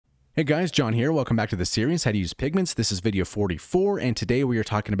Hey guys, John here. Welcome back to the series, How to Use Pigments. This is video 44, and today we are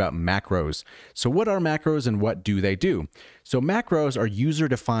talking about macros. So what are macros and what do they do? So macros are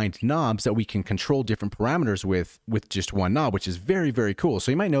user-defined knobs that we can control different parameters with just one knob, which is very, very cool.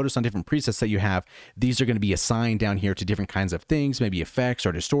 So you might notice on different presets that you have, these are going to be assigned down here to different kinds of things, maybe effects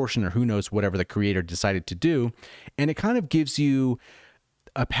or distortion or who knows, whatever the creator decided to do. And it kind of gives you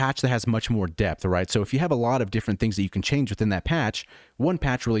a patch that has much more depth, right? So if you have a lot of different things that you can change within that patch, one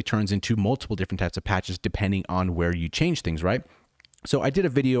patch really turns into multiple different types of patches depending on where you change things, right? So I did a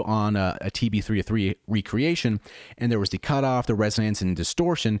video on a TB303 recreation, and there was the cutoff, the resonance, and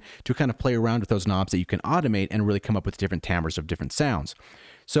distortion to kind of play around with those knobs that you can automate and really come up with different timbres of different sounds.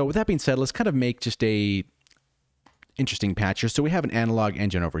 So with that being said, let's kind of make just a interesting patch here. So we have an analog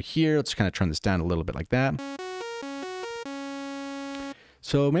engine over here. Let's kind of turn this down a little bit like that.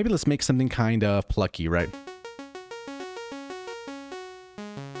 So maybe let's make something kind of plucky, right?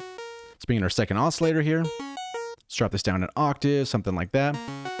 Let's bring in our second oscillator here. Let's drop this down an octave, something like that.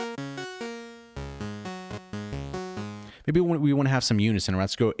 Maybe we want to have some unison, right?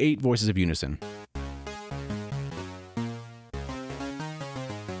 Let's go 8 voices of unison.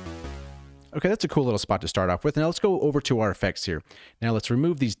 Okay, that's a cool little spot to start off with. Now let's go over to our effects here. Now let's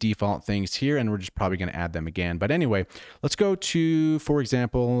remove these default things here, and we're just probably going to add them again. But anyway, let's go to, for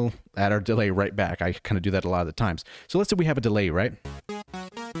example, add our delay right back. I kind of do that a lot of the times. So let's say we have a delay, right?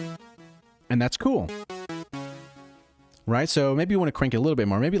 And that's cool. Right? So maybe you want to crank it a little bit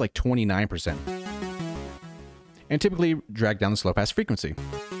more, maybe like 29%. And typically drag down the slow pass frequency.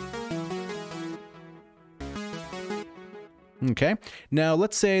 Okay, now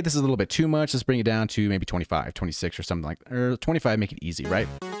let's say this is a little bit too much. Let's bring it down to maybe 25, 26 or something like that. Or 25, make it easy, right?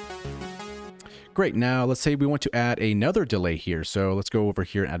 Great, now let's say we want to add another delay here. So let's go over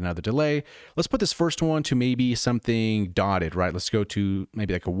here and add another delay. Let's put this first one to maybe something dotted, right? Let's go to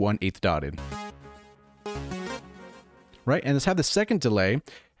maybe like a 1/8 dotted. Right, and let's have the second delay,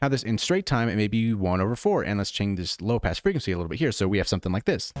 have this in straight time at maybe 1/4. And let's change this low pass frequency a little bit here. So we have something like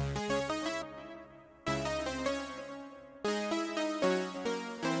this.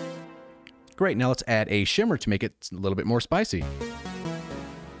 Great, now let's add a shimmer to make it a little bit more spicy.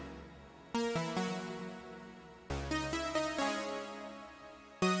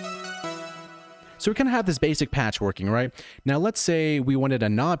 So we kind of have this basic patch working, right? Now let's say we wanted a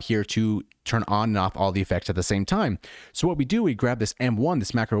knob here to turn on and off all the effects at the same time. So what we do, we grab this M1,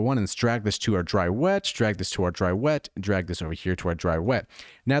 this macro 1, and let's drag this to our dry wet, drag this to our dry wet, and drag this over here to our dry wet.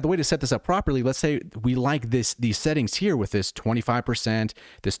 Now the way to set this up properly, let's say we like these settings here with this 25%,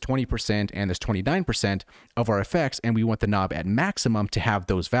 this 20%, and this 29% of our effects, and we want the knob at maximum to have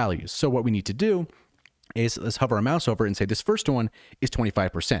those values. So what we need to do is let's hover our mouse over it and say this first one is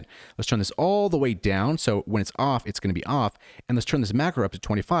 25%. Let's turn this all the way down. So when it's off, it's going to be off. And let's turn this macro up to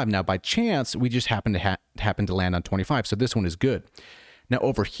 25. Now, by chance, we just happen to land on 25. So this one is good. Now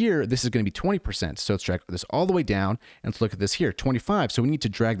over here, this is going to be 20%. So let's drag this all the way down and let's look at this here, 25. So we need to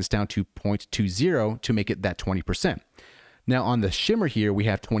drag this down to 0.20 to make it that 20%. Now on the shimmer here, we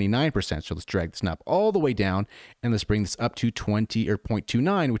have 29%. So let's drag this knob all the way down and let's bring this up to 20 or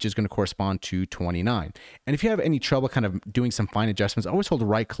 0.29, which is going to correspond to 29. And if you have any trouble kind of doing some fine adjustments, always hold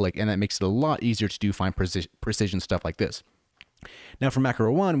right click, and that makes it a lot easier to do fine precision stuff like this. Now for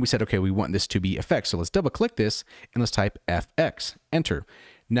macro 1, we said, okay, we want this to be effects. So let's double click this and let's type FX, enter.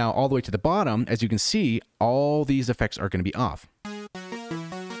 Now all the way to the bottom, as you can see, all these effects are going to be off.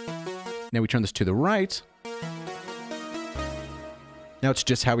 Now we turn this to the right. Now it's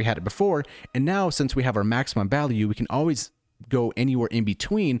just how we had it before. And now since we have our maximum value, we can always go anywhere in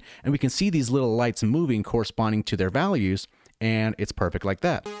between, and we can see these little lights moving corresponding to their values, and it's perfect like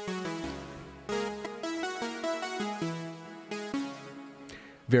that.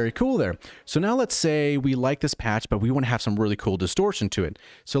 Very cool there. So now let's say we like this patch, but we want to have some really cool distortion to it.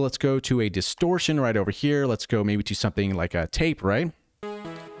 So let's go to a distortion right over here. Let's go maybe to something like a tape, right?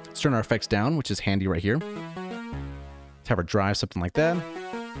 Let's turn our effects down, which is handy right here. Have our drive, something like that.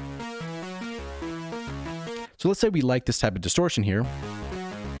 So let's say we like this type of distortion here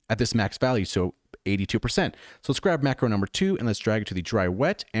at this max value, so 82%. So let's grab macro number 2 and let's drag it to the dry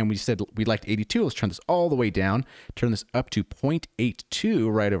wet. And we said we liked 82. Let's turn this all the way down, turn this up to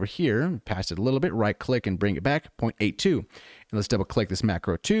 0.82 right over here, pass it a little bit, right click and bring it back, 0.82. And let's double click this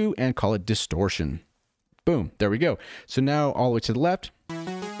macro 2 and call it distortion. Boom, there we go. So now all the way to the left,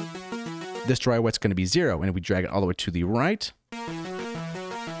 this dry wet's going to be 0, and if we drag it all the way to the right,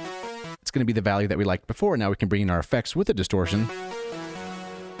 it's going to be the value that we liked before. Now we can bring in our effects with a distortion.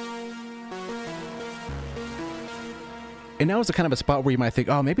 And now is the kind of a spot where you might think,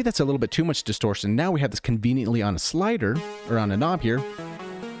 oh, maybe that's a little bit too much distortion. Now we have this conveniently on a slider, or on a knob here.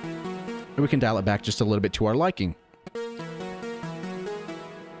 and we can dial it back just a little bit to our liking,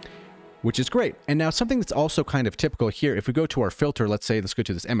 which is great. And now something that's also kind of typical here, if we go to our filter, let's go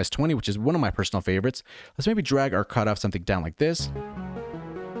to this MS-20, which is one of my personal favorites. Let's maybe drag our cutoff something down like this.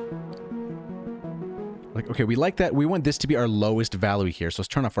 Like, okay, we like that. We want this to be our lowest value here. So let's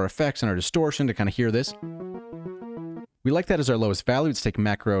turn off our effects and our distortion to kind of hear this. We like that as our lowest value. Let's take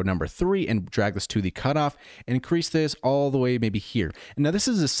macro number 3 and drag this to the cutoff and increase this all the way maybe here. And now this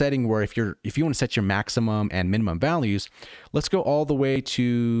is a setting where if you want to set your maximum and minimum values, let's go all the way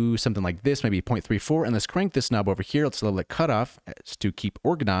to something like this, maybe 0.34, and let's crank this knob over here. Let's level it cutoff to keep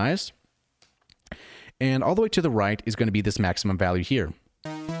organized. And all the way to the right is going to be this maximum value here.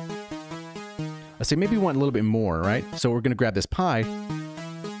 Let's say maybe we want a little bit more, right? So we're going to grab this pi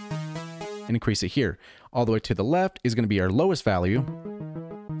and increase it here. All the way to the left is going to be our lowest value.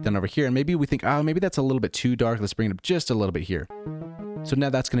 Then over here, and maybe we think, oh, maybe that's a little bit too dark. Let's bring it up just a little bit here. So now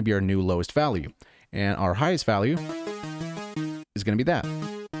that's going to be our new lowest value. And our highest value is going to be that.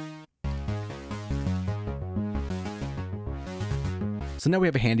 So now we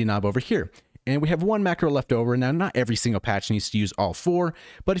have a handy knob over here. And we have one macro left over. Now, not every single patch needs to use all 4,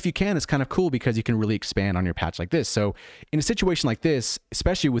 but if you can, it's kind of cool because you can really expand on your patch like this. So in a situation like this,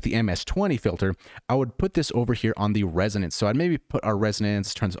 especially with the MS-20 filter, I would put this over here on the resonance. So I'd maybe put our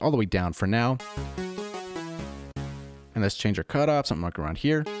resonance, turn this all the way down for now. And let's change our cutoff, something like around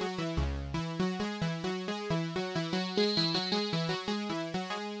here.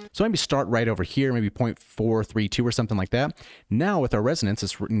 So maybe start right over here, maybe 0.432 or something like that. Now with our resonance,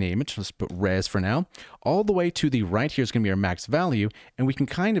 let's name it, let's put res for now. All the way to the right here is going to be our max value, and we can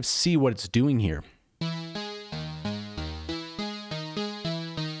kind of see what it's doing here.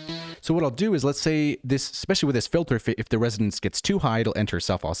 So what I'll do is, let's say this, especially with this filter, if the resonance gets too high, it'll enter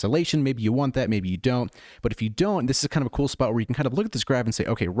self-oscillation. Maybe you want that, maybe you don't. But if you don't, this is kind of a cool spot where you can kind of look at this graph and say,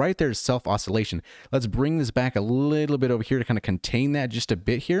 okay, right there is self-oscillation. Let's bring this back a little bit over here to kind of contain that just a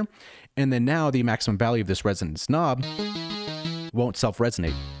bit here. And then now the maximum value of this resonance knob won't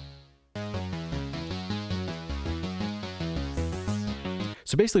self-resonate.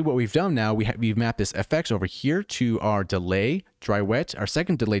 So basically what we've done now, we've mapped this FX over here to our delay dry wet, our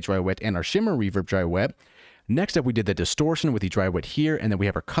second delay dry wet, and our shimmer reverb dry wet. Next up, we did the distortion with the dry wet here, and then we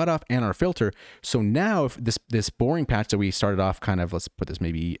have our cutoff and our filter. So now if this boring patch that we started off kind of, let's put this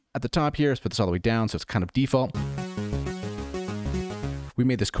maybe at the top here, let's put this all the way down so it's kind of default. We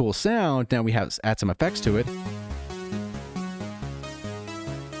made this cool sound, now we have add some effects to it.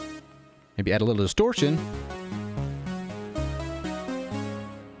 Maybe add a little distortion.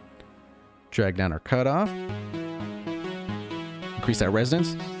 Drag down our cutoff, increase that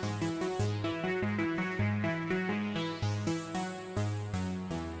resonance.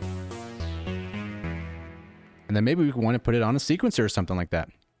 And then maybe we want to put it on a sequencer or something like that.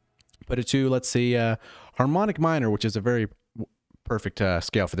 Put it to, let's say, harmonic minor, which is a very perfect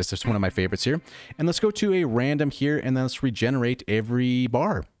scale for this. It's one of my favorites here. And let's go to a random here, and then let's regenerate every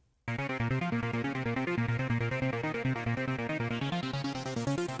bar.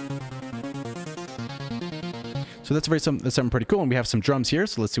 So that's something pretty cool, and we have some drums here,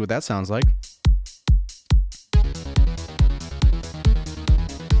 so let's see what that sounds like.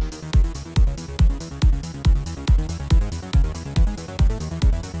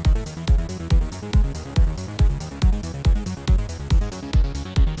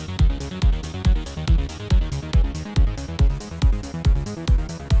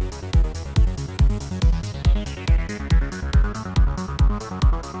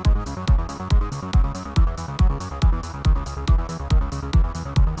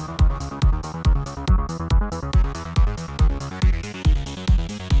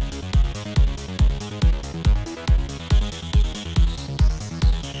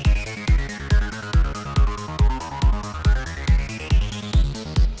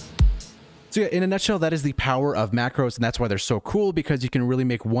 So yeah, in a nutshell, that is the power of macros, and that's why they're so cool, because you can really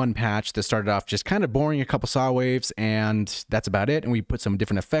make one patch that started off just kind of boring, a couple saw waves, and that's about it. And we put some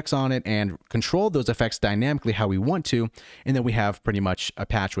different effects on it and control those effects dynamically how we want to, and then we have pretty much a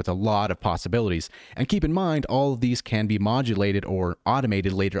patch with a lot of possibilities. And keep in mind, all of these can be modulated or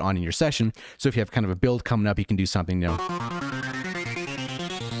automated later on in your session. So if you have kind of a build coming up, you can do something,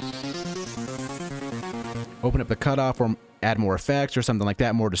 open up the cutoff or add more effects or something like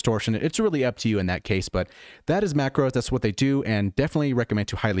that, more distortion. It's really up to you in that case, but that is macros. That's what they do, and definitely recommend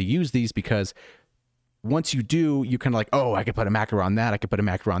to highly use these, because once you do, you kind of like, oh, I could put a macro on that, I could put a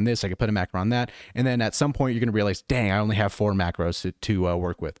macro on this, I could put a macro on that, and then at some point you're going to realize, dang, I only have 4 macros to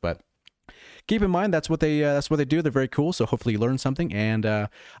work with. But keep in mind that's what they do. They're very cool. So hopefully you learned something. And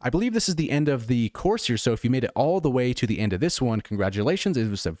I believe this is the end of the course here. So if you made it all the way to the end of this one, congratulations. It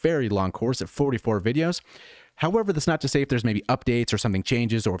was a very long course of 44 videos. However, that's not to say if there's maybe updates or something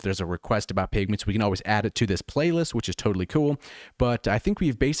changes, or if there's a request about pigments, we can always add it to this playlist, which is totally cool. But I think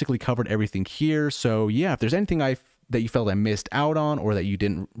we've basically covered everything here. So yeah, if there's anything that you felt I missed out on, or that you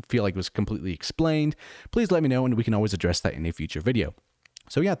didn't feel like was completely explained, please let me know and we can always address that in a future video.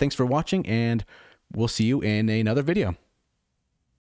 So yeah, thanks for watching, and we'll see you in another video.